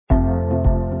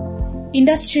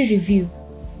Industry review,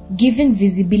 giving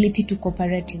visibility to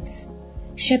cooperatives,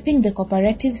 shaping the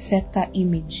cooperative sector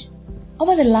image.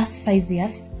 Over the last 5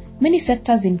 years, many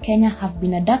sectors in Kenya have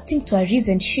been adapting to a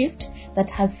recent shift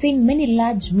that has seen many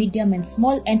large, medium and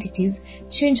small entities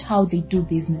change how they do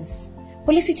business.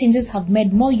 Policy changes have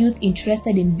made more youth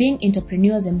interested in being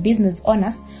entrepreneurs and business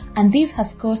owners, and this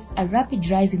has caused a rapid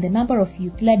rise in the number of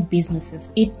youth-led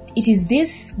businesses. It is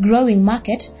this growing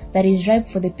market that is ripe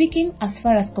for the picking as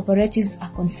far as cooperatives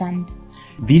are concerned.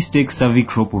 This tech-savvy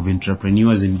crop of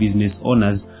entrepreneurs and business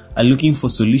owners are looking for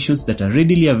solutions that are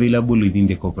readily available within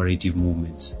the cooperative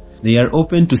movement. They are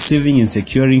open to saving and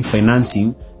securing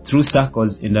financing through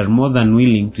circles and are more than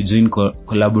willing to join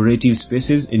collaborative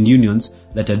spaces and unions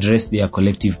that address their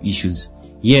collective issues.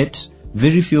 Yet,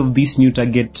 very few of these new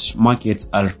target markets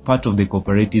are part of the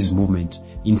cooperatives movement.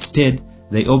 Instead,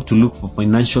 they opt to look for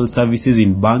financial services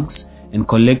in banks and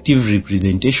collective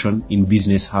representation in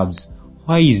business hubs.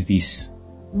 Why is this?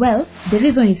 Well, the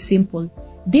reason is simple.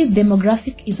 This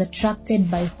demographic is attracted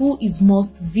by who is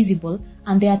most visible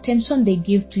and the attention they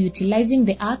give to utilizing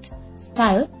the art,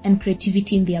 style, and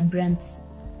creativity in their brands.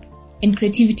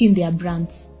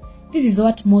 This is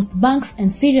what most banks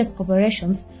and serious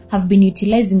corporations have been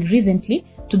utilizing recently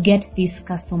to get these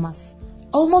customers.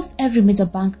 Almost every major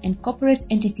bank and corporate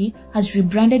entity has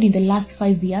rebranded in the last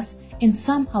 5 years, and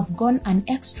some have gone an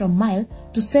extra mile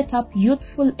to set up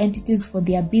youthful entities for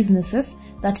their businesses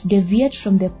that deviate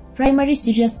from the primary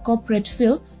serious corporate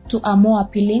feel to a more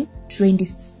appealing,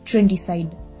 trendy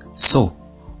side. So,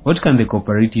 what can the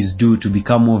cooperatives do to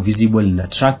become more visible and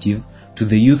attractive to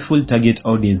the youthful target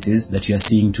audiences that you are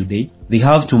seeing today? They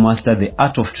have to master the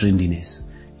art of trendiness.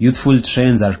 Youthful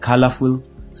trends are colorful,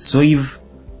 suave,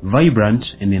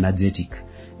 vibrant, and energetic.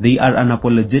 They are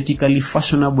unapologetically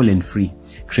fashionable and free,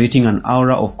 creating an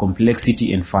aura of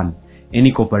complexity and fun.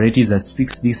 Any cooperative that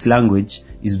speaks this language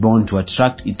is bound to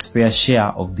attract its fair share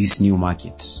of this new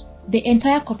market. The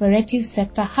entire cooperative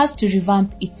sector has to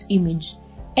revamp its image.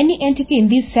 Any entity in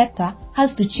this sector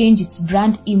has to change its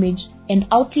brand image and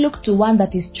outlook to one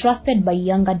that is trusted by a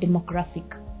younger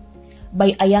demographic.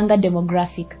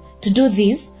 To do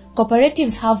this,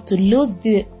 cooperatives have to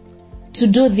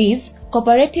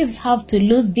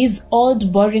lose these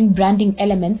old boring branding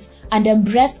elements and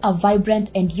embrace a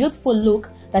vibrant and youthful look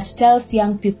that tells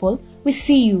young people, we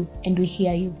see you and we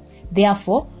hear you.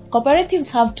 Therefore,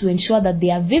 cooperatives have to ensure that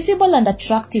they are visible and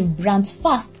attractive brands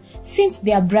first, since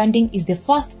their branding is the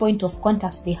first point of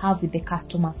contact they have with the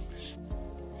customers.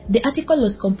 The article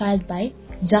was compiled by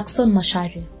Jackson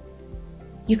Macharia.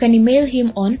 You can email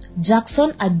him on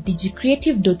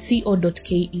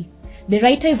jackson@digicreative.co.ke. The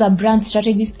writer is a brand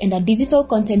strategist and a digital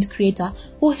content creator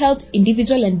who helps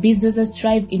individuals and businesses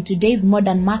thrive in today's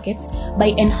modern markets by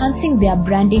enhancing their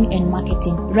branding and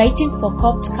marketing. Writing for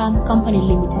Coopcam Company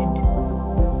Limited.